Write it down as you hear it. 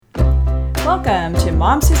Welcome to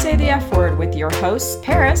Moms Who Say the F Word with your hosts,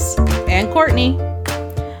 Paris and Courtney,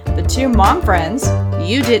 the two mom friends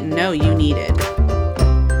you didn't know you needed.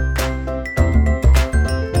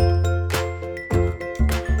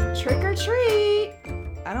 Trick or treat!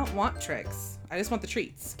 I don't want tricks. I just want the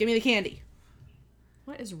treats. Give me the candy.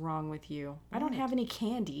 What is wrong with you? I don't have any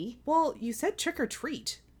candy. Well, you said trick or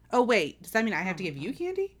treat. Oh, wait. Does that mean I have to give you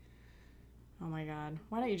candy? Oh my god.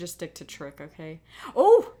 Why don't you just stick to trick, okay?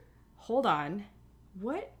 Oh! Hold on.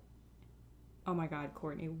 What? Oh my god,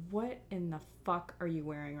 Courtney. What in the fuck are you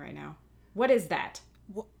wearing right now? What is that?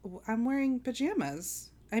 I'm wearing pajamas.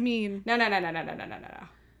 I mean... No.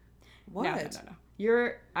 What?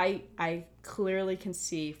 No. I clearly can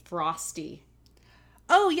see Frosty.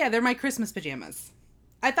 Oh, yeah. They're my Christmas pajamas.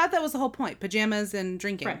 I thought that was the whole point. Pajamas and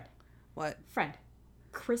drinking. Friend. What? Friend.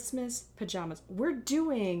 Christmas pajamas. We're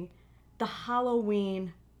doing the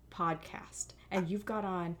Halloween podcast. And you've got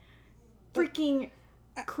on freaking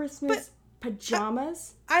Christmas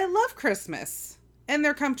pajamas. I love Christmas. And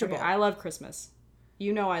they're comfortable. Okay, I love Christmas.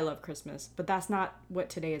 You know I love Christmas. But that's not what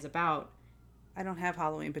today is about. I don't have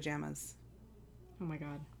Halloween pajamas. Oh my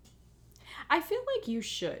god. I feel like you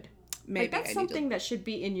should. Maybe. Like that's something that should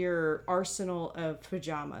be in your arsenal of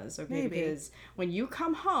pajamas, okay? Maybe. Because when you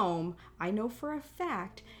come home, I know for a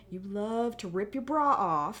fact you love to rip your bra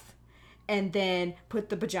off and then put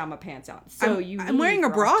the pajama pants on. So I'm wearing a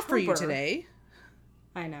bra October, for you today.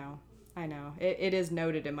 I know. It is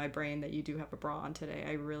noted in my brain that you do have a bra on today.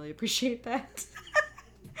 I really appreciate that.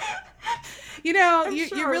 You know,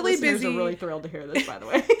 Sure you're really busy. Are really thrilled to hear this, by the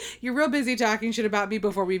way. You're real busy talking shit about me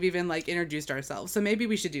before we've even introduced ourselves. So maybe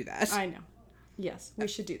we should do that. I know. Yes, we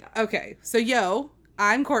should do that. Okay. So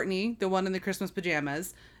I'm Courtney, the one in the Christmas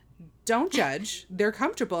pajamas. Don't judge. They're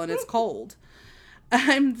comfortable and it's cold.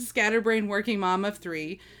 I'm the scatterbrained working mom of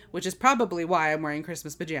 3, which is probably why I'm wearing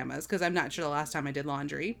Christmas pajamas, because I'm not sure the last time I did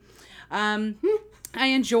laundry. I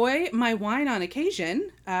enjoy my wine on occasion,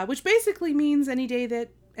 which basically means any day that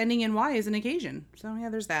ending in Y is an occasion. So yeah,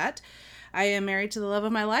 there's that. I am married to the love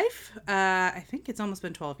of my life. I think it's almost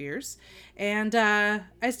been 12 years. And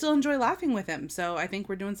I still enjoy laughing with him. So I think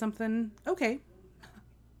we're doing something okay.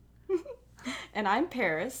 And I'm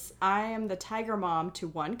Paris. I am the tiger mom to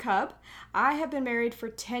 1 cub. I have been married for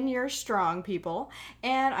 10 years strong, people,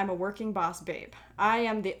 and I'm a working boss babe. I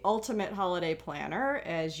am the ultimate holiday planner,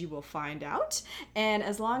 as you will find out. And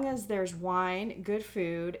as long as there's wine, good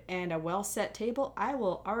food, and a well-set table, I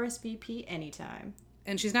will RSVP anytime.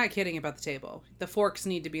 And she's not kidding about the table. The forks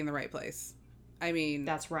need to be in the right place. I mean...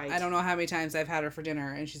 That's right. I don't know how many times I've had her for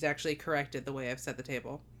dinner, and she's actually corrected the way I've set the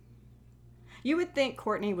table. You would think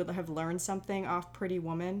Courtney would have learned something off Pretty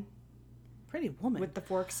Woman. Pretty Woman? With the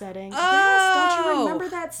fork setting. Oh! Yes, don't you remember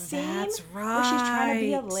that scene? That's right. Where she's trying to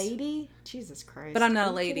be a lady? Jesus Christ. But I'm not Are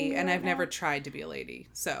a you lady, kidding me and right I've now? never tried to be a lady,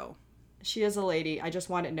 so... She is a lady. I just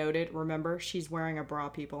want it noted. Remember, she's wearing a bra,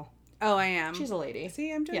 people. Oh, I am? She's a lady.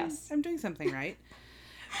 See, I'm doing something right.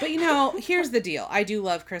 But here's the deal. I do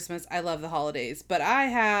love Christmas. I love the holidays. But I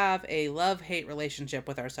have a love-hate relationship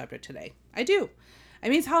with our subject today. I do. I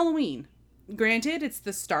mean, it's Halloween. Granted, it's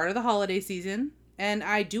the start of the holiday season. And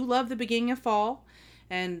I do love the beginning of fall.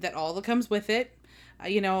 And that all that comes with it.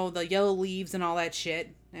 The yellow leaves and all that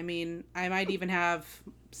shit. I mean, I might even have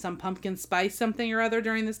some pumpkin spice something or other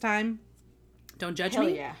during this time. Don't judge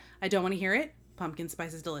me. Yeah. I don't want to hear it. Pumpkin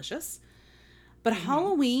spice is delicious. But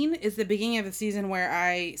Halloween is the beginning of the season where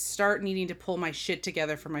I start needing to pull my shit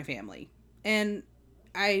together for my family. And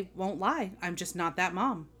I won't lie, I'm just not that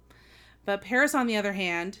mom. But Paris, on the other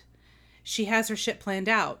hand, she has her shit planned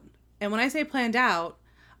out. And when I say planned out,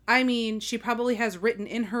 I mean she probably has written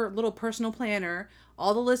in her little personal planner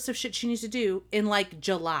all the lists of shit she needs to do in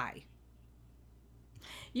July.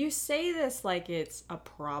 You say this like it's a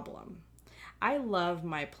problem. I love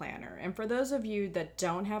my planner. And for those of you that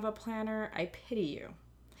don't have a planner, I pity you.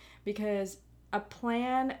 Because a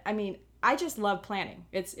plan, I just love planning.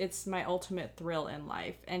 It's my ultimate thrill in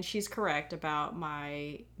life. And she's correct about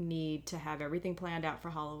my need to have everything planned out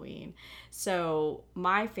for Halloween. So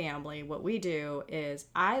my family, what we do is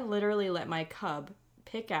I literally let my cub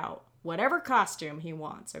pick out whatever costume he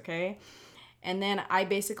wants, okay? And then I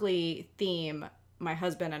basically theme my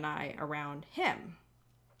husband and I around him.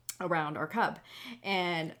 Around our cub.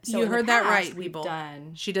 And so you heard that right, we've people.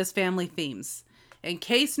 Done... She does family themes. In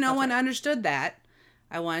case no one understood that,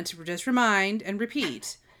 I wanted to just remind and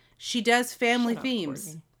repeat. She does family themes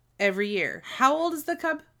Courtney. Every year. How old is the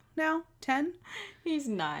cub now? 10? He's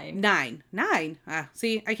 9. 9.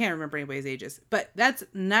 See, I can't remember anybody's ages. But that's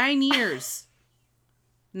 9 years.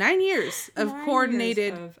 9 years of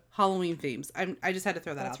coordinated Halloween themes. I just had to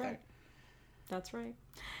throw that out there. That's right.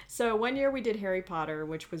 So one year we did Harry Potter,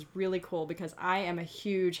 which was really cool because I am a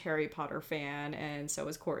huge Harry Potter fan, and so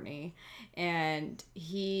is Courtney. And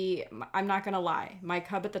I'm not going to lie, my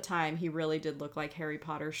cub at the time, he really did look like Harry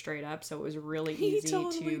Potter straight up. So it was really easy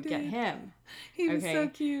to get him. He was so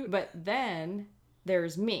cute. But then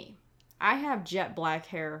there's me. I have jet black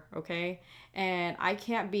hair, okay? And I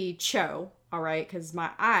can't be Cho, all right? Because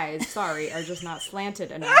my eyes, sorry, are just not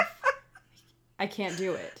slanted enough. I can't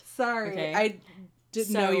do it. Sorry. Okay? I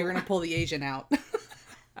didn't know you were going to pull the Asian out.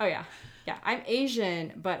 Oh, yeah. Yeah, I'm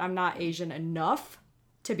Asian, but I'm not Asian enough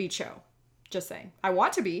to be Cho. Just saying. I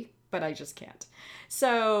want to be, but I just can't.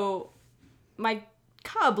 So my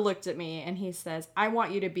cub looked at me and he says, I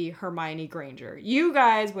want you to be Hermione Granger. You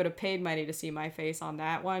guys would have paid money to see my face on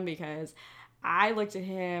that one because I looked at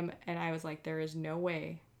him and I was like, there is no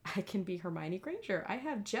way I can be Hermione Granger. I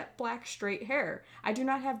have jet black straight hair. I do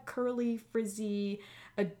not have curly, frizzy,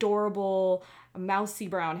 adorable, mousy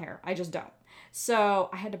brown hair. I just don't. So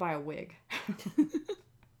I had to buy a wig,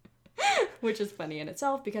 which is funny in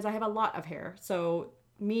itself because I have a lot of hair. So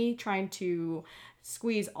me trying to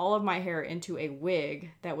squeeze all of my hair into a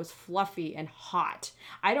wig that was fluffy and hot.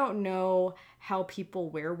 I don't know how people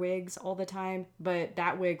wear wigs all the time, but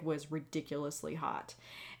that wig was ridiculously hot.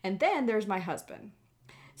 And then there's my husband.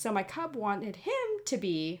 So my cub wanted him to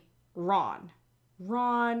be Ron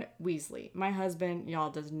Weasley. My husband,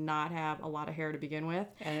 y'all, does not have a lot of hair to begin with.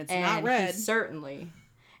 And it's not red.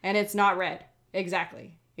 And it's not red.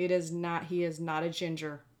 Exactly. It is not, he is not a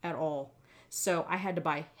ginger at all. So I had to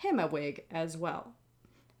buy him a wig as well.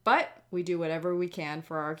 But we do whatever we can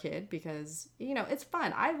for our kid because, you know, it's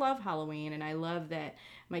fun. I love Halloween and I love that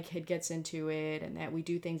my kid gets into it and that we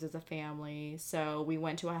do things as a family. So we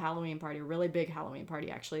went to a Halloween party, a really big Halloween party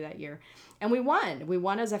actually that year. And we won. We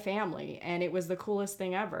won as a family and it was the coolest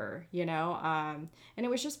thing ever, you know, and it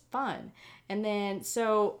was just fun. And then,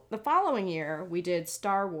 so the following year we did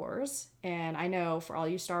Star Wars. And I know for all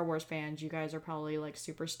you Star Wars fans, you guys are probably like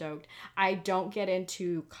super stoked. I don't get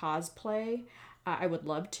into cosplay. I would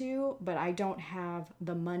love to, but I don't have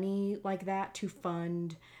the money like that to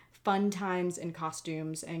fund fun times in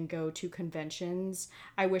costumes and go to conventions.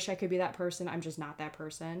 I wish I could be that person. I'm just not that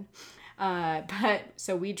person. But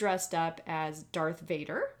so we dressed up as Darth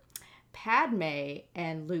Vader, Padme,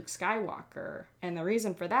 and Luke Skywalker. And the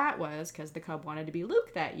reason for that was because the cub wanted to be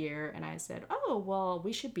Luke that year. And I said, oh, well,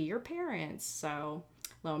 we should be your parents. So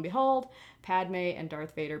lo and behold, Padme and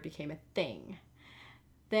Darth Vader became a thing.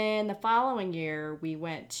 Then the following year, we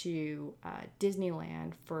went to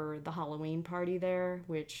Disneyland for the Halloween party there,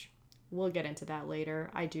 which we'll get into that later.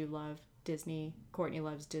 I do love Disney. Courtney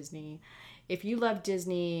loves Disney. If you love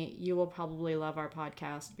Disney, you will probably love our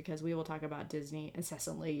podcast because we will talk about Disney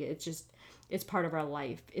incessantly. It's part of our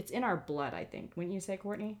life. It's in our blood, I think. Wouldn't you say,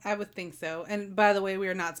 Courtney? I would think so. And by the way, we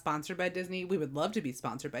are not sponsored by Disney. We would love to be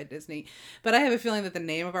sponsored by Disney. But I have a feeling that the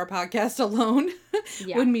name of our podcast alone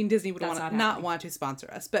would mean Disney would not want to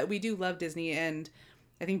sponsor us. But we do love Disney. And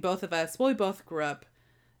I think both of us, well, we both grew up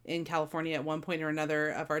in California at one point or another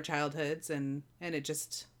of our childhoods. And it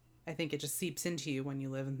just, I think it just seeps into you when you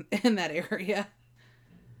live in that area.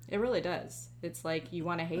 It really does. It's like you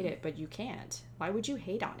want to hate it, but you can't. Why would you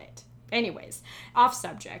hate on it? Anyways, off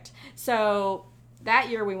subject. So that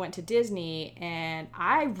year we went to Disney and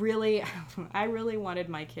I really wanted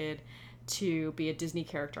my kid to be a Disney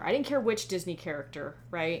character. I didn't care which Disney character,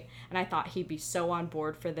 right? And I thought he'd be so on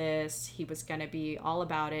board for this. He was going to be all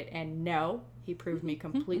about it. And no, he proved me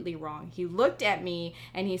completely wrong. He looked at me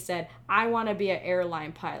and he said, I want to be an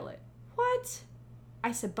airline pilot. What?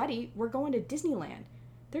 I said, buddy, we're going to Disneyland.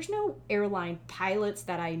 There's no airline pilots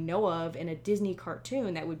that I know of in a Disney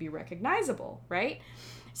cartoon that would be recognizable, right?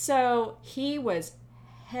 So he was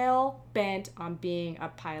hell bent on being a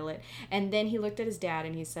pilot. And then he looked at his dad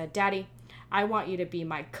and he said, Daddy, I want you to be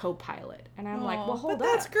my co-pilot. And I'm like, well, hold up.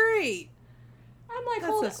 That's great. I'm like,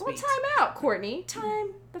 hold up. Well, time out, Courtney.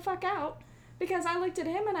 Time the fuck out. Because I looked at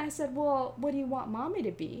him and I said, well, what do you want mommy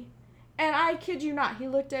to be? And I kid you not, he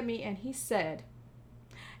looked at me and he said,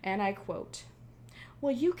 and I quote,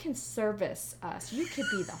 well, you can service us. You could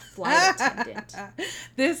be the flight attendant.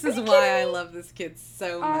 This is why I love this kid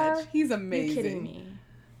so much. He's amazing. You kidding me?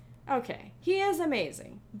 Okay, he is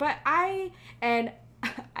amazing. But I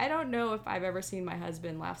don't know if I've ever seen my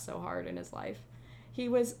husband laugh so hard in his life. He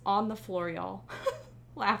was on the floor, y'all,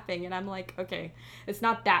 laughing, and I'm like, okay, it's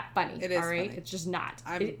not that funny. It is all right. Funny. It's just not.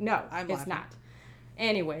 I'm it's laughing. Not.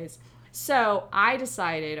 Anyways. So I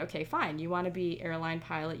decided, okay, fine. You want to be airline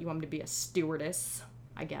pilot. You want me to be a stewardess,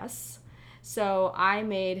 I guess. So I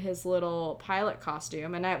made his little pilot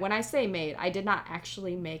costume. And when I say made, I did not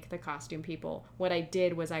actually make the costume, people. What I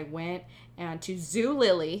did was I went to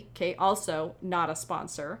Zulily, okay, also not a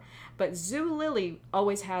sponsor, but Zulily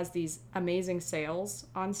always has these amazing sales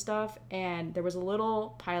on stuff. And there was a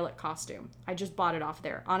little pilot costume. I just bought it off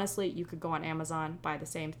there. Honestly, you could go on Amazon, buy the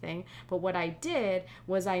same thing. But what I did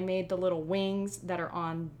was I made the little wings that are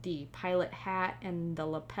on the pilot hat and the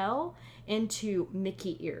lapel into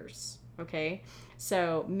Mickey ears. Okay,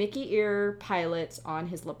 so Mickey ear pilots on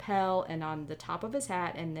his lapel and on the top of his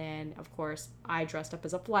hat, and then of course I dressed up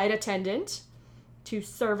as a flight attendant to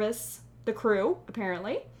service the crew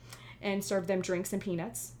apparently and serve them drinks and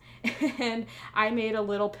peanuts. And I made a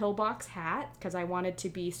little pillbox hat because I wanted to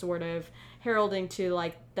be sort of heralding to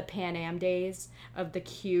like the Pan Am days of the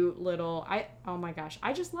cute little. Oh my gosh,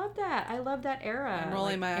 I just love that. I love that era. I'm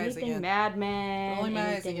rolling my eyes anything again. Mad Men, Rolling my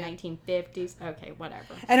eyes anything 1950s. Okay,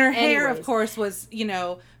 whatever. And her hair, Anyways. of course, was,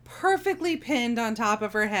 perfectly pinned on top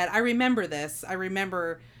of her head. I remember this. I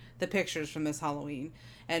remember the pictures from this Halloween.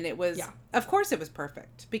 And it was, of course it was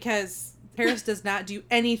perfect. Because Paris does not do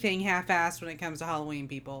anything half-assed when it comes to Halloween,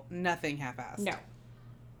 people. Nothing half-assed.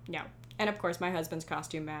 No. And of course, my husband's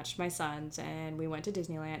costume matched my son's, and we went to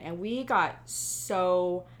Disneyland, and we got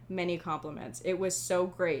so many compliments. It was so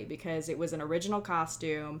great because it was an original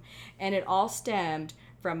costume, and it all stemmed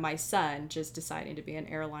from my son just deciding to be an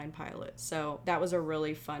airline pilot. So that was a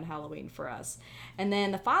really fun Halloween for us. And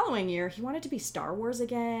then the following year, he wanted to be Star Wars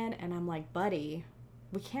again, and I'm like, buddy,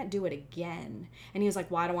 we can't do it again. And he was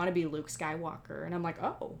like, well, I don't want to be Luke Skywalker. And I'm like,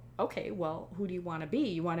 oh, okay, well, who do you want to be?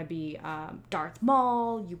 You want to be Darth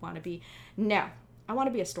Maul? You want to be... No, I want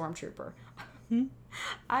to be a stormtrooper.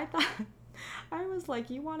 I was like,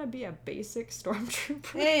 you want to be a basic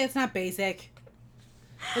stormtrooper? Hey, it's not basic.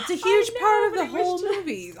 It's a huge part of the whole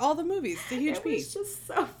movie. All the movies. It's a huge piece. It was just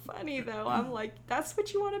so funny, though. I'm like, that's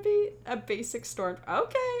what you want to be? A basic storm.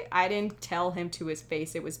 Okay. I didn't tell him to his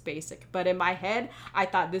face it was basic. But in my head, I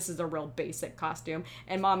thought this is a real basic costume.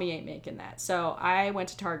 And Mommy ain't making that. So I went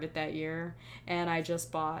to Target that year, and I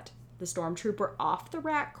just bought the Stormtrooper off the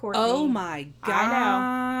rack, Courtney. Oh, my God. I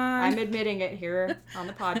know. I'm admitting it here on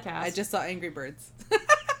the podcast. I just saw Angry Birds.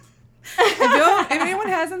 If anyone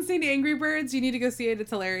hasn't seen Angry Birds, you need to go see it. It's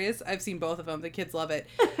hilarious. I've seen both of them. The kids love it.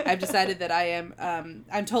 I've decided that I am,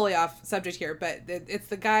 I'm totally off subject here, but it's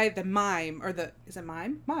the guy, the mime, is it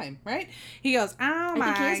mime? Mime, right? He goes, oh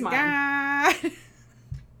my God.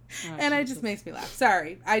 And it just makes me laugh.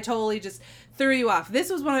 Sorry. I totally just threw you off. This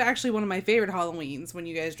was actually one of my favorite Halloweens when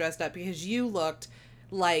you guys dressed up because you looked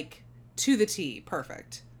like to the T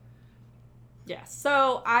perfect. Yes.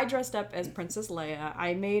 So I dressed up as Princess Leia.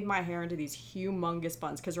 I made my hair into these humongous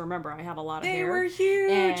buns because remember, I have a lot of hair. They were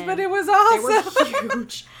huge, but it was awesome. They were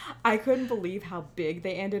huge. I couldn't believe how big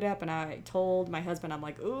they ended up, and I told my husband, I'm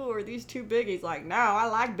like, ooh, are these too big? He's like, no, I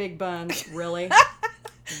like big buns. Really?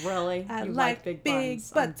 Really? I You like big big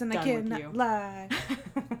butts, and I cannot lie.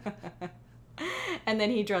 And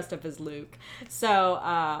then he dressed up as Luke.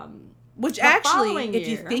 So, which actually, if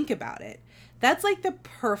you think about it, that's like the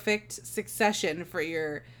perfect succession for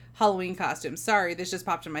your Halloween costume. Sorry, this just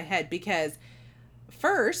popped in my head because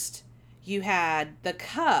first you had the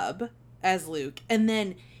cub as Luke, and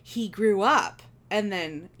then he grew up, and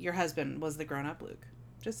then your husband was the grown-up Luke.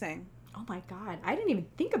 Just saying. Oh my God. I didn't even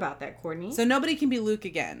think about that, Courtney. So nobody can be Luke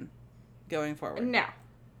again going forward. No.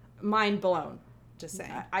 Mind blown. Just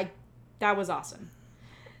saying. That was awesome.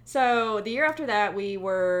 So the year after that, we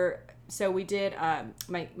did,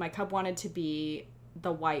 my cub wanted to be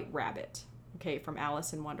the White Rabbit, okay, from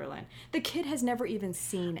Alice in Wonderland. The kid has never even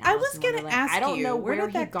seen Alice in Wonderland. I was going to ask you, I don't know where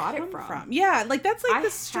he got it from. Yeah, like that's like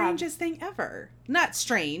the strangest thing ever. Not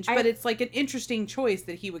strange, but it's like an interesting choice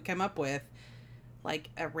that he would come up with, like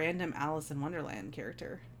a random Alice in Wonderland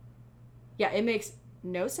character. Yeah, it makes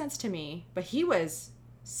no sense to me, but he was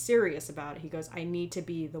serious about it. He goes, I need to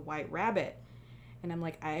be the White Rabbit. And I'm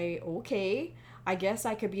like, okay, I guess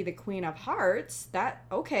I could be the Queen of Hearts.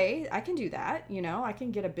 Okay, I can do that. I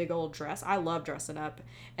can get a big old dress. I love dressing up.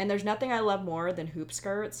 And there's nothing I love more than hoop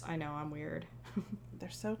skirts. I know, I'm weird.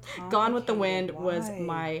 They're so complicated. Gone with the Wind was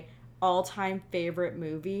my all-time favorite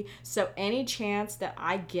movie. So any chance that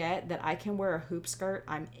I get that I can wear a hoop skirt,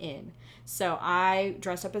 I'm in. So I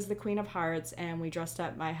dressed up as the Queen of Hearts, and we dressed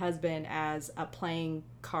up my husband as a playing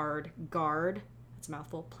card guard. That's a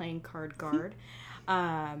mouthful. Playing card guard.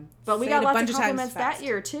 But we Say got it a lots bunch of of times compliments fast. that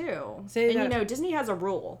year too. Say And that- you know, Disney has a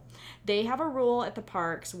rule. They have a rule at the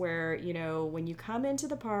parks where, you know, when you come into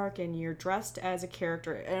the park and you're dressed as a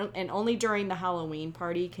character, and only during the Halloween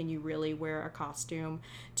party can you really wear a costume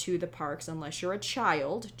to the parks unless you're a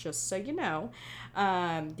child, just so you know.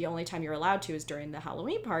 The only time you're allowed to is during the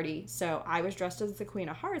Halloween party. So I was dressed as the Queen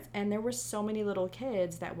of Hearts, and there were so many little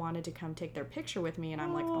kids that wanted to come take their picture with me, and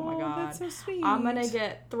I'm like, oh my God, that's so sweet. I'm gonna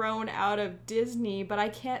get thrown out of Disney, but I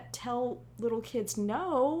can't tell little kids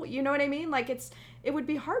no. You know what I mean? Like it would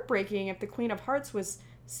be heartbreaking if the Queen of Hearts was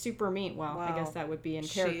super mean. Well, I guess that would be in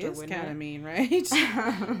character, She is wouldn't kind it? of mean,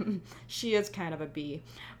 right? She is kind of a bee.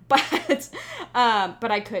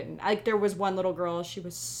 But I couldn't. Like there was one little girl, she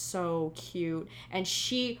was so cute, and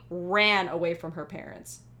she ran away from her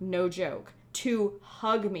parents. No joke. To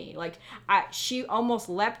hug me. Like she almost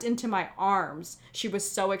leapt into my arms. She was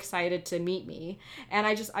so excited to meet me, and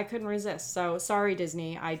I couldn't resist. So sorry,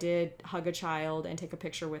 Disney. I did hug a child and take a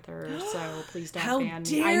picture with her. So please don't How ban me.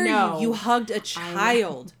 dare I know you hugged a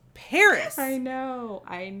child. Paris. I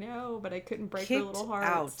know, but I couldn't break her Kicked little heart.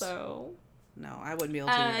 out. So No, I wouldn't be able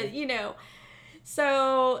to. either. you know.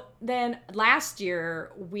 So then last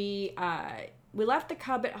year we left the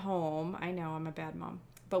cub at home. I know I'm a bad mom,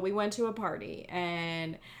 but we went to a party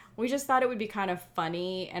and we just thought it would be kind of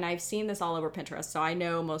funny. And I've seen this all over Pinterest, so I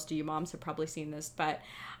know most of you moms have probably seen this, but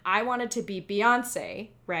I wanted to be Beyonce,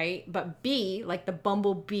 right? But be like the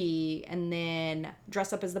bumblebee, and then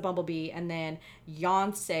dress up as the bumblebee, and then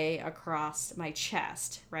Yonsei across my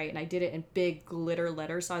chest, right? And I did it in big glitter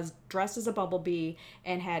letters. So I was dressed as a bumblebee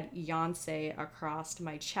and had Yonsei across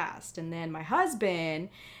my chest. And then my husband,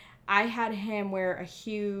 I had him wear a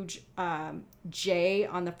huge J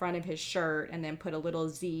on the front of his shirt and then put a little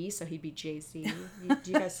Z, so he'd be Jay-Z.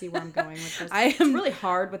 Do you guys see where I'm going with this? It's really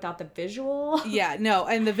hard without the visual. Yeah, no,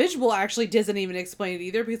 and the visual actually doesn't even explain it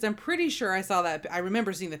either, because I'm pretty sure I saw that. I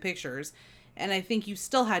remember seeing the pictures, and I think you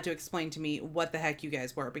still had to explain to me what the heck you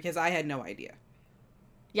guys were, because I had no idea.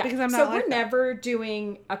 Yeah, because I'm not so like we're that. never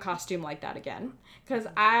doing a costume like that again, because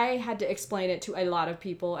I had to explain it to a lot of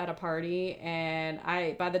people at a party, and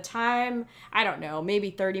by the time, I don't know, maybe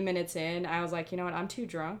 30 minutes in, I was like, you know what, I'm too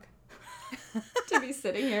drunk to be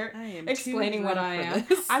sitting here I am explaining too what drunk I for am.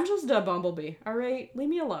 this. I'm just a bumblebee, all right? Leave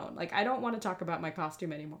me alone. Like, I don't want to talk about my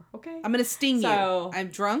costume anymore, okay? I'm gonna sting So- you. I'm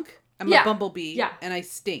drunk. I'm Yeah, a bumblebee. yeah. And I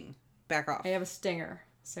sting. Back off. I have a stinger,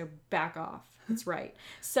 so back off. That's right.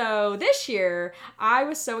 So this year, I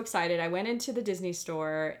was so excited. I went into the Disney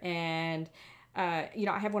store, and you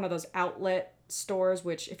know, I have one of those outlet stores,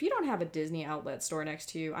 which if you don't have a Disney outlet store next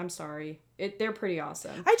to you, I'm sorry. They're pretty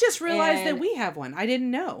awesome. I just realized that And- we have one. I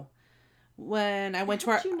didn't know. When I went to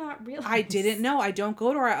How our... did you not realize? I didn't know. I don't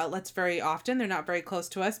go to our outlets very often. They're not very close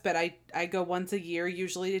to us, but I go once a year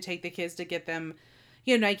usually to take the kids to get them,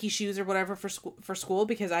 you know, Nike shoes or whatever for school,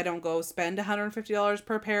 because I don't go spend $150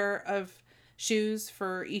 per pair of shoes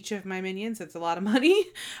for each of my minions. It's a lot of money.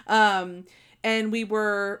 And we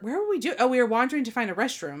were we were wandering to find a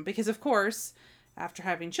restroom, because of course, after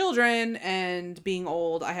having children and being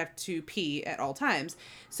old, I have to pee at all times.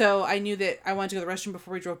 So I knew that I wanted to go to the restroom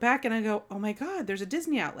before we drove back, and I go, oh my God, there's a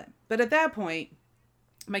Disney outlet. But at that point,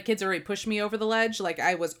 my kids already pushed me over the ledge. Like,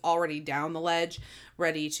 I was already down the ledge,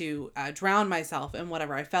 ready to drown myself in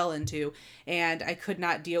whatever I fell into. And I could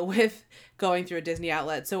not deal with going through a Disney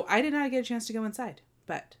outlet. So I did not get a chance to go inside.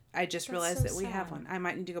 But I just realized so that we have sad. one. I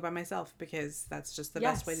might need to go by myself, because that's just the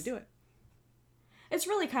best way to Yes. do it. It's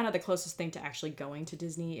really kind of the closest thing to actually going to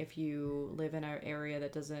Disney if you live in an area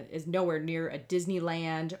that is nowhere near a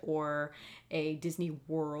Disneyland or a Disney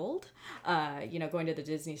World. You know, going to the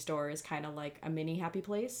Disney store is kind of like a mini happy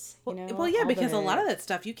place. You know, Well, yeah, All because a the- lot of that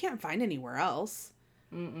stuff you can't find anywhere else.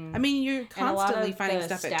 I mean, you're and a lot constantly of finding the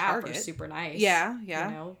stuff at staff Target. are super nice. Yeah. You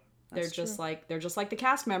know, they're That's just true. like the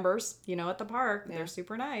cast members, you know, at the park. Yeah. They're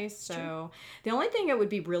super nice. So the only thing that would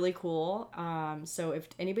be really cool, so if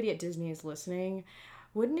anybody at Disney is listening,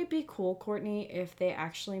 wouldn't it be cool, Courtney, if they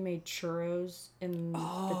actually made churros in the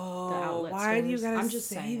outlet why do you stores? gotta I'm just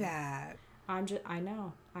say saying. that? I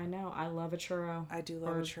know. I love a churro. I do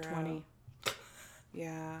love or a churro. 20.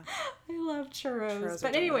 Yeah. I love churros. Churros are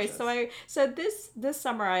But anyway, delicious. so this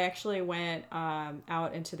summer I actually went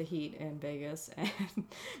out into the heat in Vegas and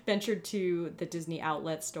ventured to the Disney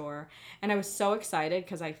outlet store, and I was so excited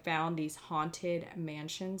because I found these haunted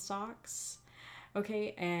mansion socks.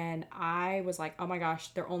 Okay, and I was like, oh my gosh,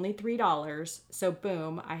 they're only $3. So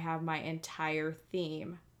boom, I have my entire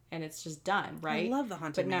theme and it's just done, right? I love the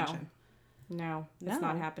Haunted But no, Mansion. no, it's No.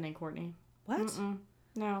 not happening, Courtney. What?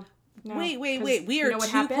 No. No, Wait. 'cause We you are know what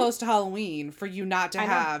too happened? close to Halloween for you not to I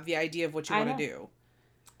know. have the idea of what you I want to know. do.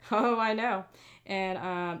 Oh, I know. And,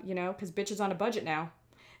 because bitch is on a budget now.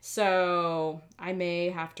 So I may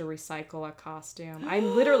have to recycle a costume.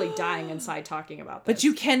 I'm literally dying inside talking about But this.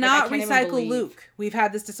 you Like, I cannot can't even recycle believe- Luke. We've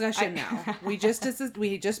had this discussion now. We just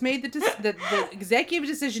made the executive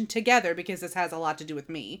decision together because this has a lot to do with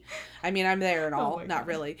me. I mean, I'm there and all, my not God.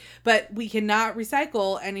 really. But we cannot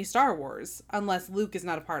recycle any Star Wars unless Luke is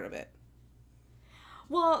not a part of it.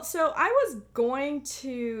 Well, so I was going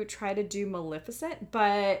to try to do Maleficent,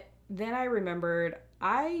 but then I remembered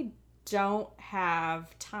I don't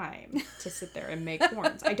have time to sit there and make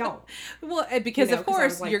horns. I don't. Well, because of 'cause I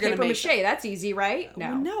course was like, you're going to paper make mache. That's easy, right?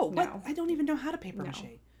 Well, no. What? I don't even know how to paper mache.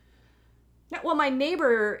 No, well, my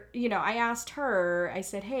neighbor, I asked her, I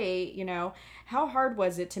said, hey, how hard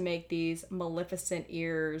was it to make these Maleficent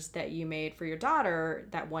ears that you made for your daughter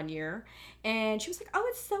that one year? And she was like, oh,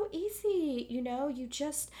 it's so easy. You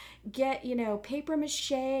just get, paper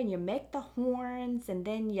mache and you make the horns and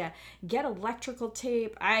then you get electrical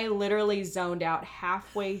tape. I literally zoned out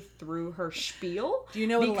halfway through her spiel. Do you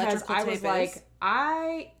know what electrical tape was like,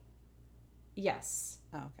 yes.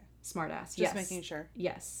 Oh, okay. Smart ass. Just making sure.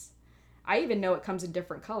 Yes. I even know it comes in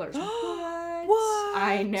different colors. What? What?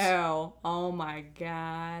 I know. Oh my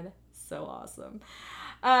God. So awesome.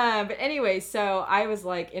 But anyway, so I was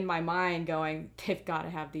like in my mind going, they've got to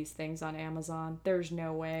have these things on Amazon. There's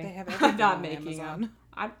no way. They have everything I'm not on making Amazon.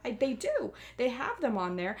 them. They do. They have them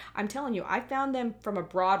on there. I'm telling you, I found them from a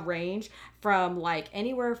broad range from like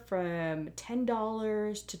anywhere from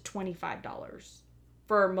 $10 to $25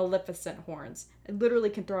 for Maleficent horns. I literally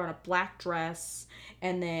can throw on a black dress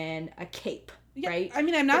and then a cape, right? I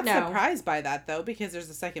mean, I'm not But no. surprised by that though, because there's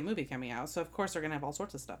a second movie coming out, so of course they're gonna have all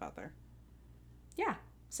sorts of stuff out there. Yeah.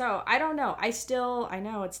 So I don't know. I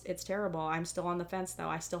know it's terrible. I'm still on the fence though.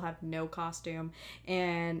 I still have no costume,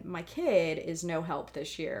 and my kid is no help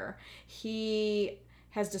this year. He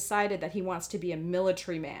has decided that he wants to be a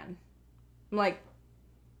military man. I'm like,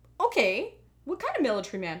 okay, what kind of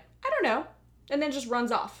military man? I don't know. And then just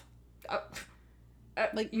runs off.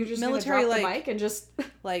 Like You're just military, gonna drop like the mic and just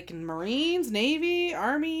like Marines, Navy,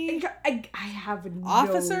 Army, I have no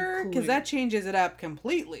officer, because clue. that changes it up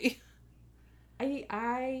completely.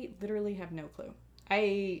 I literally have no clue.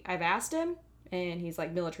 I've asked him, and he's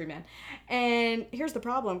like military man. And here's the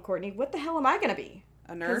problem, Courtney. What the hell am I gonna be?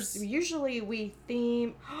 A nurse. 'Cause usually we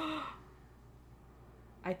theme.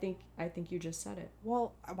 I think you just said it.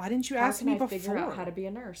 Well, why didn't you How ask can me I before? figure out how to be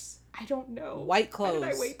a nurse? I don't know. White clothes. Why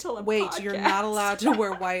did I wait till a Wait, you're not podcast? allowed to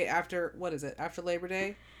wear white after, what is it? After Labor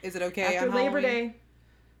Day? Is it okay After on Labor Halloween? Day.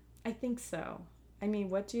 I think so. I mean,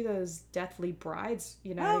 what do those deathly brides,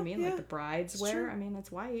 what I Oh, mean? yeah. Like the brides It's wear? true. I mean,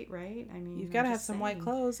 that's white, right? I mean, You've got to I'm have just some white saying.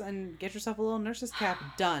 clothes and get yourself a little nurse's cap.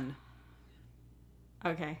 Done.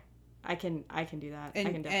 Okay. I can do that. And-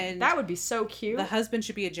 I can definitely. and That would be so cute. The husband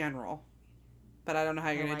should be a general, but I don't know how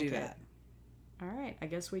you're I going to do like it. that. All right. I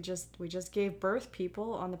guess we just gave birth,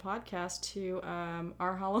 people, on the podcast to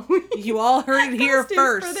our Halloween. You all heard it here costumes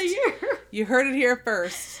first. for the year. You heard it here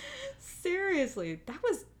first. Seriously, that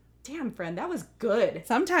was damn, friend. That was good.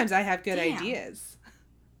 Sometimes I have good Damn. ideas.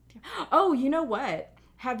 Oh, you know what?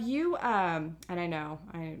 Have you and I know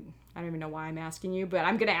I don't even know why I'm asking you, but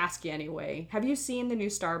I'm gonna ask you anyway. Have you seen the new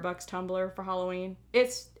Starbucks tumbler for Halloween?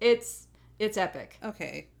 It's epic.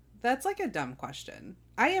 Okay, that's like a dumb question.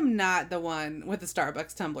 I am not the one with the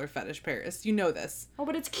Starbucks tumbler fetish, Paris. You know this. Oh,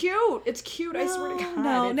 but it's cute. It's cute. I swear to God.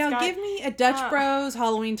 No, It's now got- give me a Dutch Bros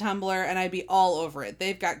Halloween tumbler and I'd be all over it.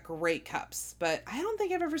 They've got great cups, but I don't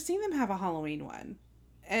think I've ever seen them have a Halloween one.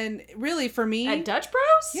 And really, for me, at Dutch Bros.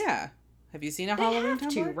 yeah. Have you seen a They Halloween have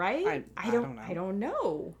tumbler? to, right? I don't know. I don't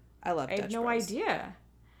know. I love I Dutch have no Bros. idea.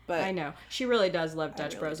 But I know. She really does love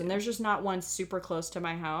Dutch really Bros. do. And there's just not one super close to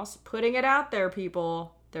my house. Putting it out there,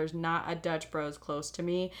 people. There's not a Dutch Bros close to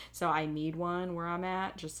me. So I need one where I'm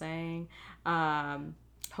at. Just saying.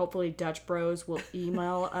 Hopefully Dutch Bros will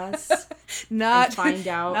email us not and find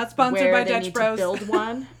out not sponsored where by they Dutch need Bros. to build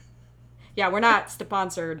one. Yeah, we're not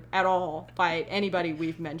sponsored at all by anybody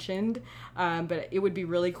we've mentioned. But it would be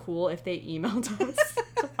really cool if they emailed us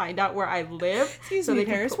to find out where I live. Excuse so me, they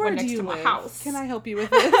can Paris, put where one do next you to my live? house. Can I help you with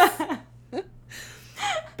this?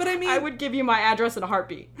 But I mean, I would give you my address in a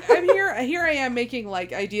heartbeat. I'm here I am making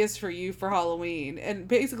like ideas for you for Halloween. And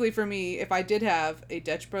basically for me, if I did have a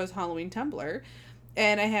Dutch Bros Halloween tumbler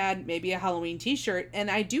and I had maybe a Halloween t-shirt, and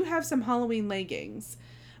I do have some Halloween leggings.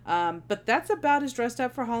 But that's about as dressed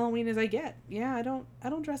up for Halloween as I get. Yeah, I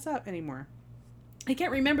don't dress up anymore. I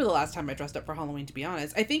can't remember the last time I dressed up for Halloween, to be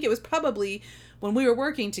honest. I think it was probably when we were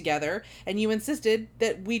working together and you insisted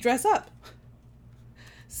that we dress up.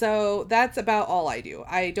 So that's about all I do.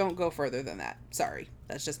 I don't go further than that. Sorry.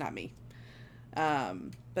 That's just not me.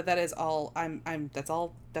 But that is all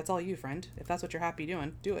that's all you, friend. If that's what you're happy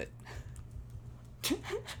doing, do it.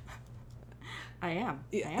 I am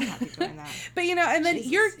happy doing that. But and then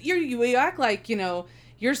Jesus. you act like,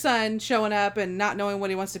 your son showing up and not knowing what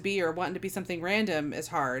he wants to be or wanting to be something random is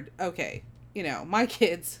hard. Okay. My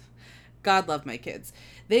kids, God love my kids.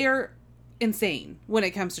 They are insane when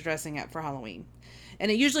it comes to dressing up for Halloween.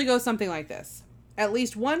 And it usually goes something like this. At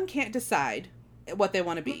least one can't decide what they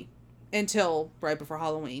want to be until right before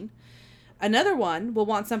Halloween. Another one will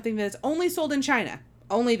want something that is only sold in China,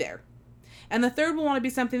 only there. And the third will want to be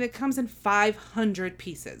something that comes in 500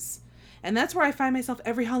 pieces. And that's where I find myself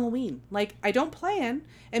every Halloween. Like, I don't plan,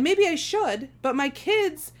 and maybe I should, but my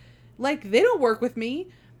kids, like, they don't work with me.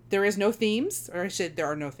 There is no themes, there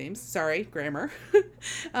are no themes. Sorry, grammar.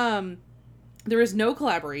 There is no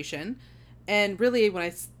collaboration. And really, when I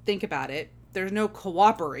think about it, there's no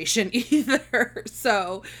cooperation either.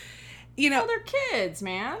 So, Well, they're kids,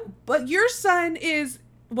 man. But your son is,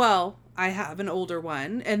 well, I have an older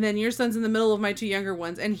one, and then your son's in the middle of my two younger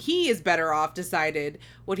ones, and he is better off decided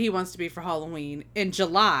what he wants to be for Halloween in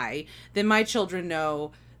July than my children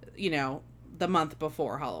know, the month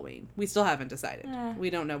before Halloween. We still haven't decided. We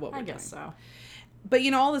don't know what we're doing. I guess so. But,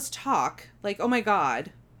 all this talk, like, oh my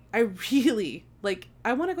God, I really,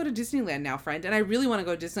 I want to go to Disneyland now, friend, and I really want to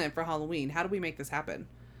go to Disneyland for Halloween. How do we make this happen?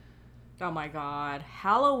 Oh my God.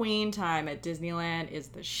 Halloween time at Disneyland is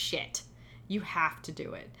the shit. You have to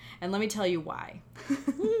do it. And let me tell you why.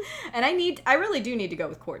 And I really do need to go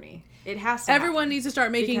with Courtney. It has to Everyone happen. needs to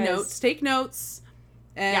start making notes. Take notes.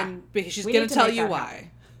 And because she's going to tell you why.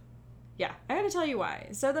 Happen. Yeah, I got to tell you why.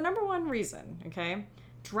 So the number one reason, okay?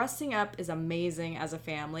 Dressing up is amazing as a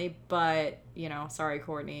family, but, sorry,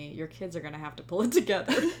 Courtney, your kids are going to have to pull it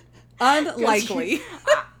together. Unlikely.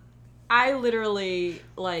 I literally,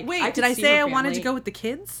 Wait, did I say I wanted to go with the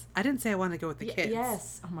kids? I didn't say I wanted to go with the kids.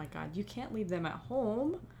 Yes. Oh my God. You can't leave them at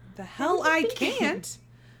home. The hell I can't.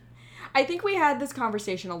 I think we had this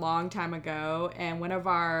conversation a long time ago, and one of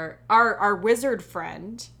our wizard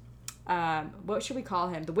friend, what should we call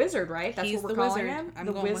him? The wizard, right? That's what we're calling him? I'm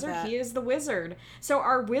the going wizard. With that. He is the wizard. So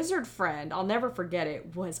our wizard friend, I'll never forget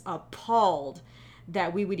it, was appalled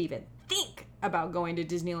that we would even think about going to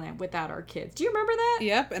Disneyland without our kids. Do you remember that?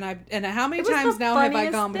 Yep, and how many times now have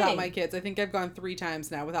I gone without my kids? I think I've gone 3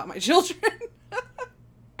 times now without my children.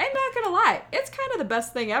 I'm not gonna lie, it's kind of the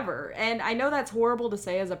best thing ever. And I know that's horrible to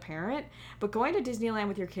say as a parent, but going to Disneyland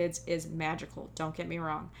with your kids is magical. Don't get me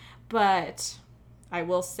wrong. But I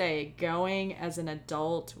will say, going as an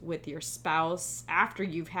adult with your spouse after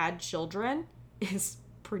you've had children is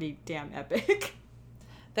pretty damn epic.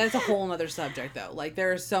 That's a whole nother subject, though.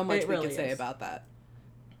 There's so much we can say about that.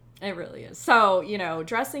 It really is. So,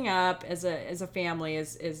 dressing up as a family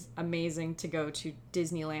is amazing to go to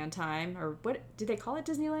Disneyland time. Or what, did they call it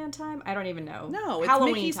Disneyland time? I don't even know. No, it's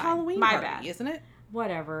Halloween Mickey's time. Halloween My party, bad. Isn't it?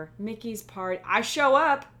 Whatever. Mickey's party. I show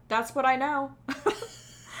up. That's what I know.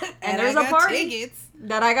 and there's a party tickets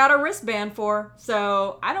that I got a wristband for.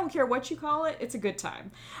 So I don't care what you call it. It's a good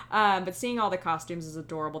time. But seeing all the costumes is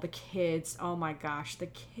adorable. The kids, oh my gosh, the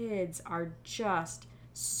kids are just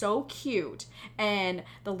so cute. And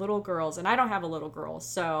the little girls, and I don't have a little girl,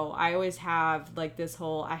 so I always have this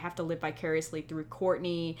whole, I have to live vicariously through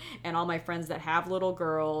Courtney and all my friends that have little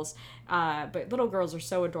girls. But little girls are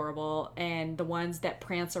so adorable, and the ones that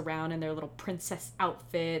prance around in their little princess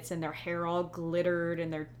outfits and their hair all glittered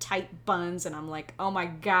and their tight buns, and I'm like, oh my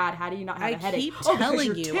God, how do you not have a headache? I keep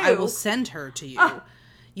telling you, I will send her to you.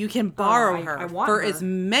 You can borrow her for as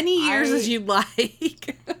many years as you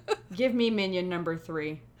like. Give me minion number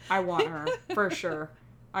 3. I want her for sure.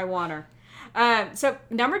 I want her. So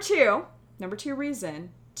number two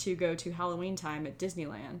reason to go to Halloween time at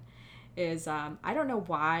Disneyland is I don't know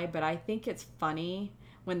why, but I think it's funny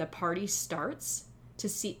when the party starts to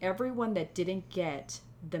see everyone that didn't get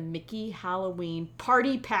the Mickey Halloween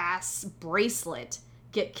Party Pass bracelet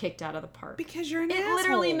get kicked out of the park. Because you're an asshole. It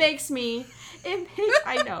literally makes me...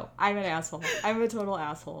 I know. I'm an asshole. I'm a total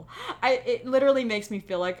asshole. It literally makes me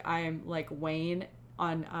feel like I'm like Wayne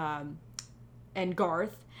on... and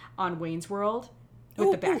Garth on Wayne's World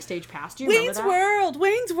with the backstage pass. Do you remember that?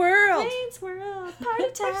 Wayne's World. Wayne's World.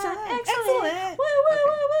 Party time. Excellent. Woo, woo,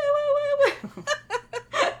 woo, woo, woo,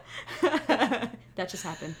 woo. That just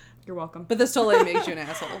happened. You're welcome. But this totally makes you an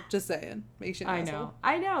asshole. Just saying. Makes you an asshole.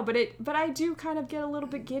 I know. But I do kind of get a little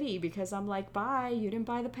bit giddy because I'm like, bye, you didn't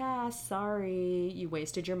buy the pass. Sorry. You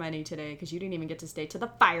wasted your money today because you didn't even get to stay to the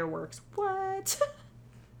fireworks. What?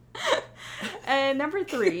 And number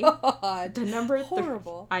 3. God. The number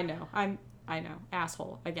horrible. I know. I know,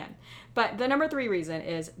 asshole again. But the number 3 reason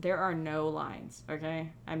is there are no lines,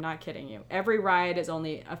 okay? I'm not kidding you. Every ride is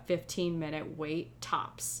only a 15-minute wait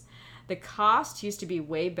tops. The cost used to be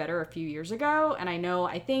way better a few years ago, and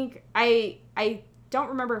I think I don't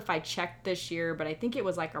remember if I checked this year, but I think it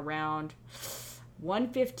was like around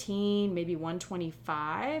 $115, maybe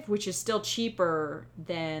 $125, which is still cheaper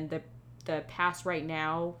than the pass right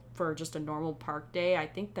now for just a normal park day. I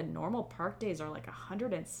think the normal park days are like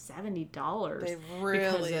 $170. They really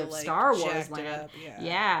because of like Star Wars jacked it Land. up,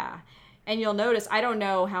 Yeah. And you'll notice, I don't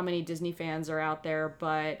know how many Disney fans are out there,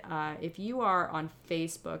 but if you are on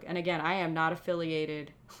Facebook, and again, I am not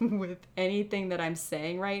affiliated with anything that I'm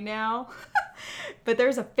saying right now, but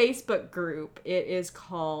there's a Facebook group. It is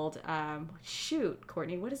called,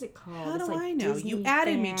 Courtney, what is it called? How it's do like I know? Disney You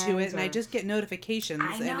added me to it, fans and I just get notifications,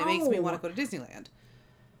 and it makes me want to go to Disneyland.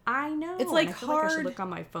 I know. It's like I feel hard. Like I should look on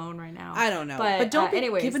my phone right now. I don't know, but don't be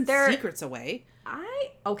anyways, giving secrets away.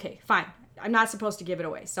 Okay, fine. I'm not supposed to give it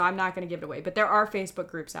away, so I'm not going to give it away. But there are Facebook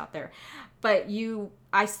groups out there. But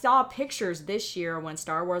I saw pictures this year when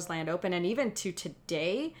Star Wars Land opened, and even to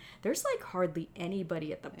today, there's like hardly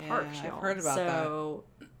anybody at the parks, y'all. I've heard about that. So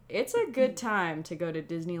it's a good time to go to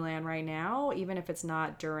Disneyland right now, even if it's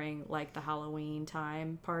not during like the Halloween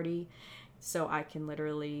time party. So I can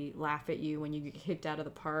literally laugh at you when you get kicked out of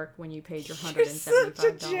the park when you paid your $175. You're such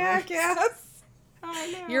a jackass.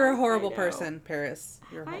 I know. You're a horrible person, Paris.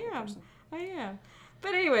 You're a horrible person. I am.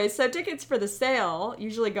 But anyway, so tickets for the sale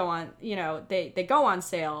usually go on, they go on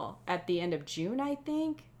sale at the end of June, I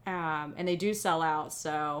think. And they do sell out.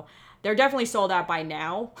 So they're definitely sold out by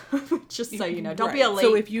now. Just so you know. Don't be a late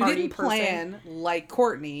So if you party didn't person. plan like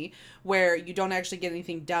Courtney, where you don't actually get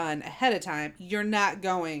anything done ahead of time, you're not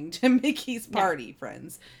going to Mickey's party,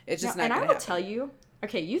 friends. It's just not going to happen. And I will tell you,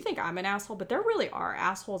 okay, you think I'm an asshole, but there really are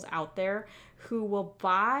assholes out there who will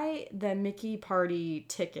buy the Mickey party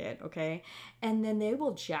ticket, okay? And then they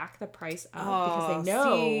will jack the price up because they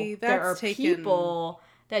know there are people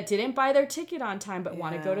that didn't buy their ticket on time but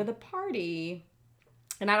want to go to the party.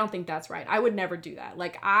 And I don't think that's right. I would never do that.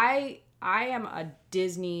 Like, I am a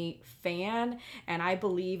Disney fan, and I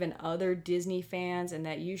believe in other Disney fans, and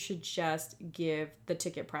that you should just give the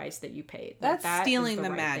ticket price that you paid. That's stealing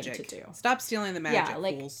the right magic. thing to do. Stop stealing the magic, yeah,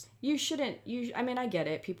 like, fools. You shouldn't. I mean, I get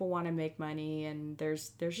it. People want to make money, and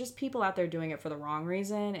there's just people out there doing it for the wrong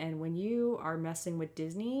reason. And when you are messing with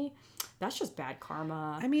Disney, that's just bad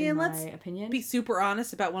karma. I mean, in let's my opinion. be super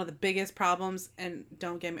honest about one of the biggest problems. And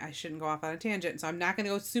don't get me, I shouldn't go off on a tangent, so I'm not going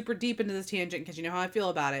to go super deep into this tangent because you know how I feel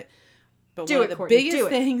about it. But one of the biggest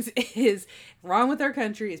things is wrong with our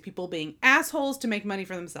country is people being assholes to make money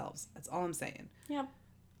for themselves. That's all I'm saying. Yeah.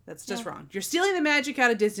 That's just wrong. You're stealing the magic out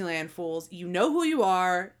of Disneyland, fools. You know who you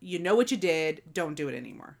are. You know what you did. Don't do it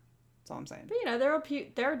anymore. That's all I'm saying. But,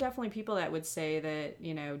 there are definitely people that would say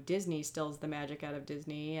that, Disney steals the magic out of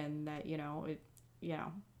Disney, and that,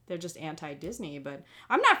 they're just anti-Disney. But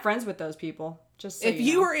I'm not friends with those people. Just so if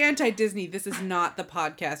you are anti-Disney, this is not the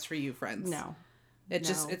podcast for you, friends. No.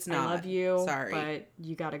 It's not. I love you. Sorry. But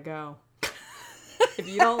you gotta go. If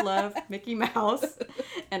you don't love Mickey Mouse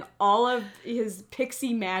and all of his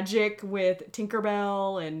pixie magic with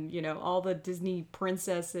Tinkerbell and, all the Disney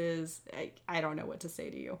princesses, I don't know what to say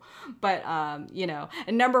to you. But,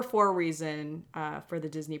 and number 4 reason for the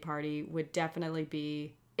Disney party would definitely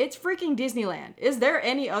be, it's freaking Disneyland. Is there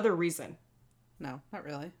any other reason? No, not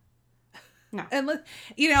really. No.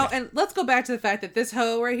 And let's go back to the fact that this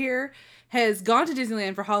hoe right here has gone to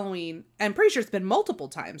Disneyland for Halloween. I'm pretty sure it's been multiple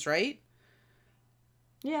times, right?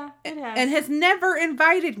 Yeah, it has. And has never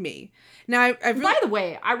invited me. Now, by the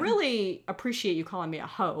way, I really appreciate you calling me a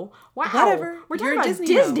hoe. Wow. Whatever. We're talking about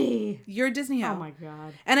Disney. You're a Disney hoe. Oh my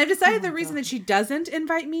God. And I've decided the reason that she doesn't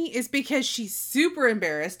invite me is because she's super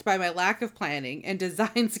embarrassed by my lack of planning and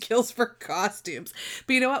design skills for costumes.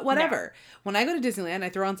 But you know what? Whatever. No. When I go to Disneyland, I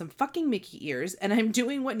throw on some fucking Mickey ears and I'm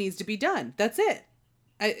doing what needs to be done. That's it.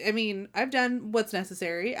 I mean, I've done what's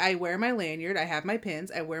necessary. I wear my lanyard. I have my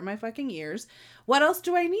pins. I wear my fucking ears. What else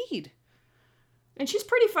do I need? And she's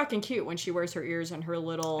pretty fucking cute when she wears her ears and her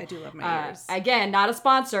little... I do love my ears. Again, not a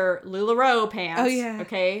sponsor, LuLaRoe pants. Oh, yeah.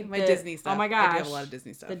 Okay? My Disney stuff. Oh, my gosh. I do have a lot of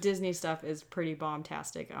Disney stuff. The Disney stuff is pretty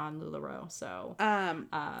bomb-tastic on LuLaRoe, so...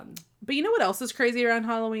 But you know what else is crazy around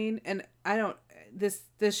Halloween? And I don't... This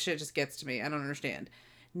shit just gets to me. I don't understand.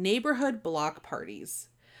 Neighborhood block parties.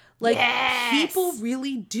 Like, people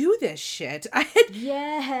really do this shit. I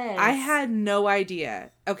had no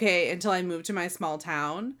idea. Okay, until I moved to my small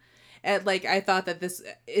town. And, I thought that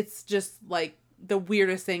it's just, the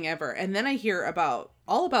weirdest thing ever. And then I hear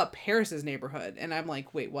all about Paris's neighborhood. And I'm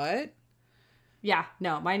like, wait, what? Yeah,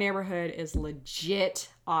 no, my neighborhood is legit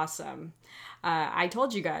awesome. I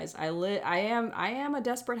told you guys, I am a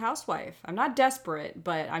desperate housewife. I'm not desperate,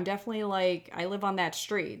 but I'm definitely like, I live on that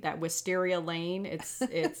street, that Wisteria Lane. It's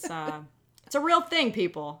a real thing,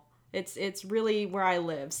 people. It's really where I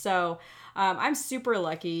live. So I'm super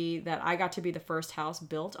lucky that I got to be the first house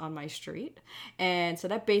built on my street. And so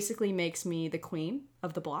that basically makes me the queen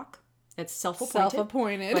of the block. It's self-appointed.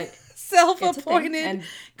 Self-appointed. Self-appointed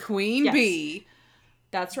queen yes, bee.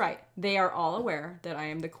 That's right. They are all aware that I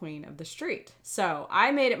am the queen of the street. So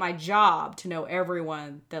I made it my job to know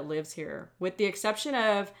everyone that lives here, with the exception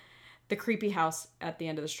of the creepy house at the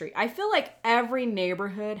end of the street. I feel like every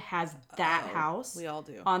neighborhood has that house. We all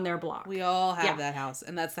do. On their block. We all have that house.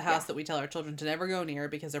 And that's the house that we tell our children to never go near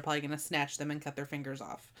because they're probably going to snatch them and cut their fingers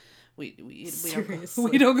off. We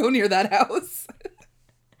don't go near that house.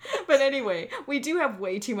 But anyway, we do have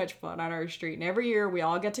way too much fun on our street. And every year we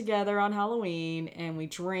all get together on Halloween and we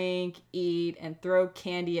drink, eat, and throw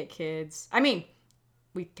candy at kids. I mean,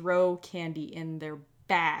 we throw candy in their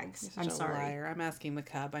bags. You're such a liar. I'm asking the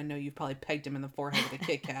cub. I know you've probably pegged him in the forehead with a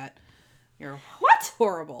Kit Kat. You're what?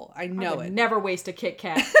 Horrible. I know it. Never waste a Kit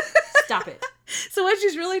Kat. Stop it. So what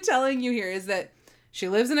she's really telling you here is that she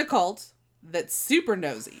lives in a cult that's super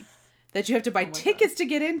nosy, that you have to buy tickets to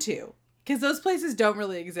get into. Because those places don't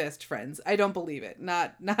really exist, friends. I don't believe it.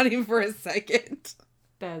 Not even for a second.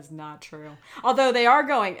 That is not true. Although they are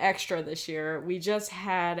going extra this year. We just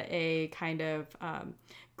had a kind of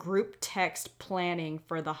group text planning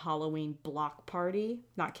for the Halloween block party.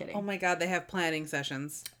 Not kidding. Oh my God, they have planning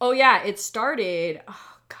sessions. Oh yeah, it started,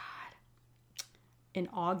 in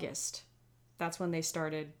August. That's when they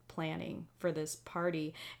started planning for this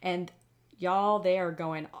party. And y'all, they are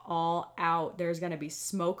going all out. There's going to be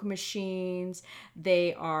smoke machines.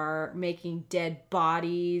 They are making dead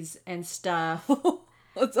bodies and stuff.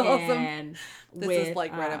 That's awesome. And this is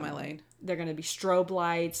like right on my lane. They're going to be strobe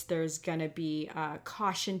lights. There's going to be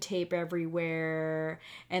caution tape everywhere.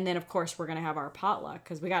 And then, of course, we're going to have our potluck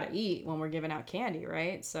because we got to eat when we're giving out candy,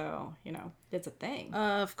 right? So, it's a thing.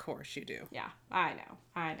 Of course you do. Yeah, I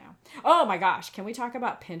know. Oh, my gosh. Can we talk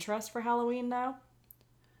about Pinterest for Halloween, though?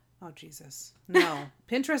 Oh, Jesus. No.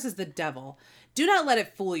 Pinterest is the devil. Do not let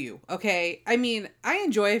it fool you, okay? I mean, I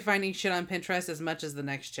enjoy finding shit on Pinterest as much as the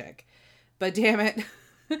next chick. But damn it,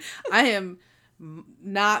 I am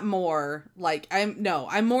not more like, I'm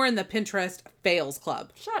more in the Pinterest fails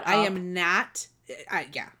club. Shut up. I am not,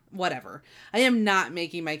 whatever. I am not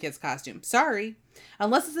making my kids' costume. Sorry.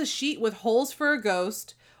 Unless it's a sheet with holes for a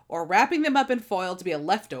ghost or wrapping them up in foil to be a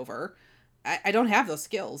leftover. I don't have those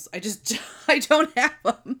skills. I don't have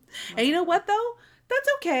them. And you know what, though? That's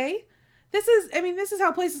okay. This is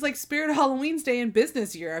how places like Spirit Halloween stay in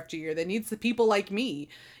business year after year. They need the people like me.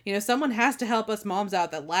 Someone has to help us moms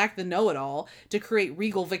out that lack the know-it-all to create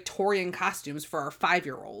regal Victorian costumes for our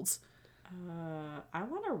 5-year-olds. I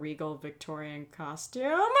want a regal Victorian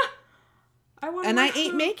costume. I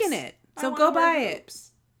ain't making it. So go buy it.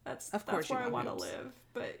 That's where I want to live.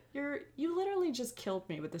 But you literally just killed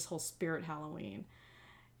me with this whole Spirit Halloween.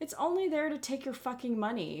 It's only there to take your fucking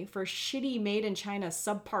money for shitty made in China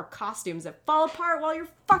subpar costumes that fall apart while you're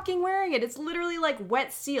fucking wearing it. It's literally like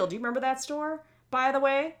Wet Seal. Do you remember that store, by the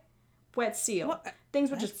way? Wet Seal. What? Things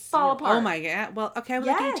would just fall apart. Oh my God. Well, okay, I was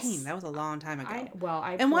like 18. That was a long time ago.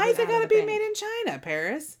 And why is it got to be made in China,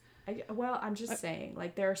 Paris? I'm just saying,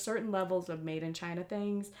 like, there are certain levels of made in China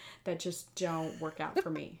things that just don't work out for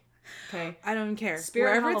me. Okay? I don't care.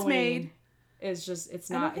 Wherever it's made is just,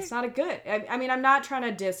 it's not a good. I mean, I'm not trying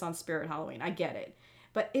to diss on Spirit Halloween. I get it.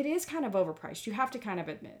 But it is kind of overpriced. You have to kind of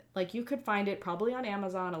admit. Like, you could find it probably on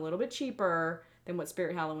Amazon a little bit cheaper than what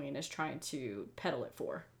Spirit Halloween is trying to peddle it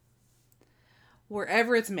for.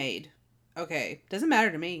 Wherever it's made. Okay. Doesn't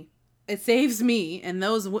matter to me. It saves me and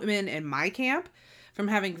those women in my camp from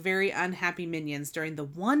having very unhappy minions during the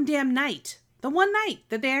one damn night. The one night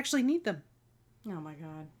that they actually need them. Oh my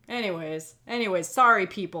God. Anyways, sorry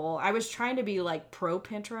people. I was trying to be like pro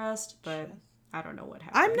Pinterest, but I don't know what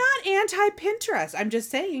happened. I'm not anti-Pinterest. I'm just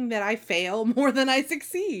saying that I fail more than I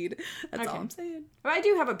succeed. That's all I'm saying. But I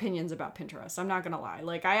do have opinions about Pinterest. I'm not going to lie.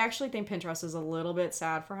 Like, I actually think Pinterest is a little bit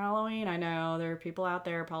sad for Halloween. I know there are people out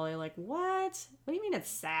there probably like, what? What do you mean it's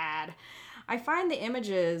sad? I find the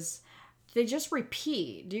images, they just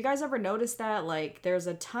repeat. Do you guys ever notice that? Like, there's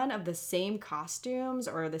a ton of the same costumes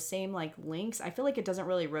or the same, like, links. I feel like it doesn't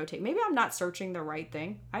really rotate. Maybe I'm not searching the right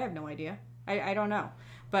thing. I have no idea. I don't know.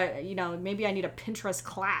 But, maybe I need a Pinterest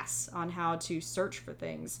class on how to search for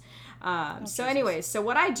things. So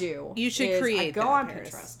what I do you should create I go on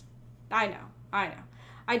Pinterest. I know.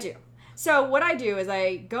 I do. So what I do is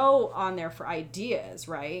I go on there for ideas,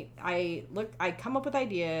 right? I come up with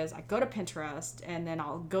ideas, I go to Pinterest, and then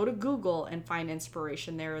I'll go to Google and find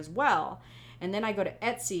inspiration there as well. And then I go to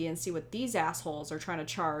Etsy and see what these assholes are trying to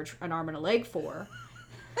charge an arm and a leg for.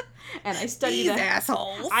 And I study These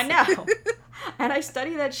assholes. I know. And I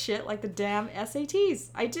study that shit like the damn SATs.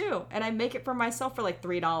 I do. And I make it for myself for like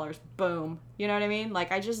 $3. Boom. You know what I mean?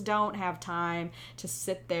 Like, I just don't have time to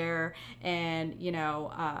sit there and,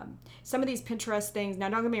 some of these Pinterest things. Now,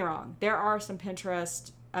 don't get me wrong. There are some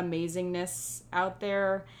Pinterest amazingness out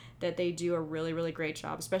there that they do a really, really great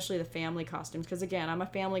job, especially the family costumes. Because, again, I'm a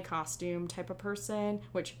family costume type of person,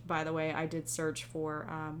 which, by the way, I did search for,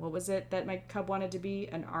 what was it that my cub wanted to be?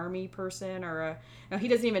 An army person or no, he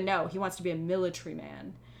doesn't even know. He wants to be a military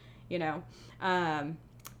man, and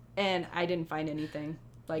I didn't find anything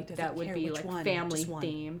like that would be like family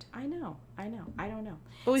themed. I know. I don't know.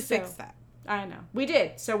 But we fixed that. I know. We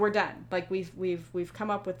did. So we're done. Like we've come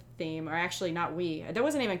up with a theme, or actually not we. That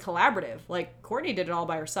wasn't even collaborative. Like Courtney did it all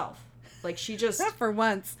by herself. Like she just not for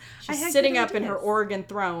once. She's sitting up in her Oregon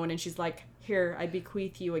throne and she's like, "Here, I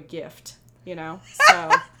bequeath you a gift."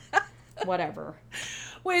 So whatever.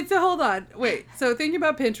 Wait, so hold on. Wait. So thinking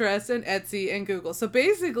about Pinterest and Etsy and Google. So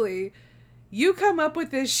basically, you come up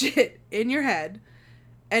with this shit in your head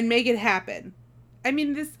and make it happen. I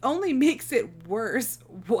mean, this only makes it worse.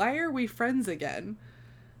 Why are we friends again?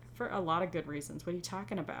 For a lot of good reasons. What are you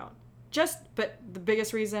talking about? But the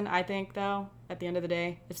biggest reason, I think, though, at the end of the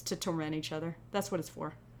day, is to torment each other. That's what it's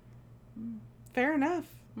for. Fair enough.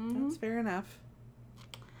 Mm-hmm. That's fair enough.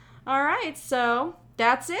 All right, so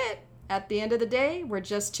that's it. At the end of the day, we're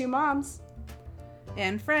just two moms.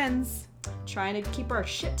 And friends. Trying to keep our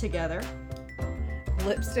shit together.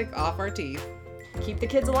 Lipstick off our teeth. Keep the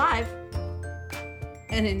kids alive.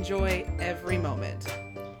 And enjoy every moment.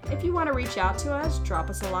 If you want to reach out to us, drop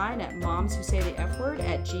us a line at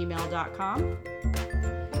momswhosaythefword@gmail.com.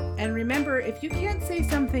 And remember, if you can't say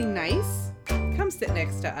something nice, come sit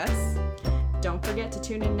next to us. Don't forget to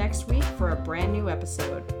tune in next week for a brand new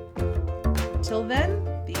episode. Till then,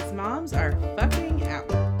 these moms are fucking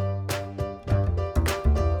out.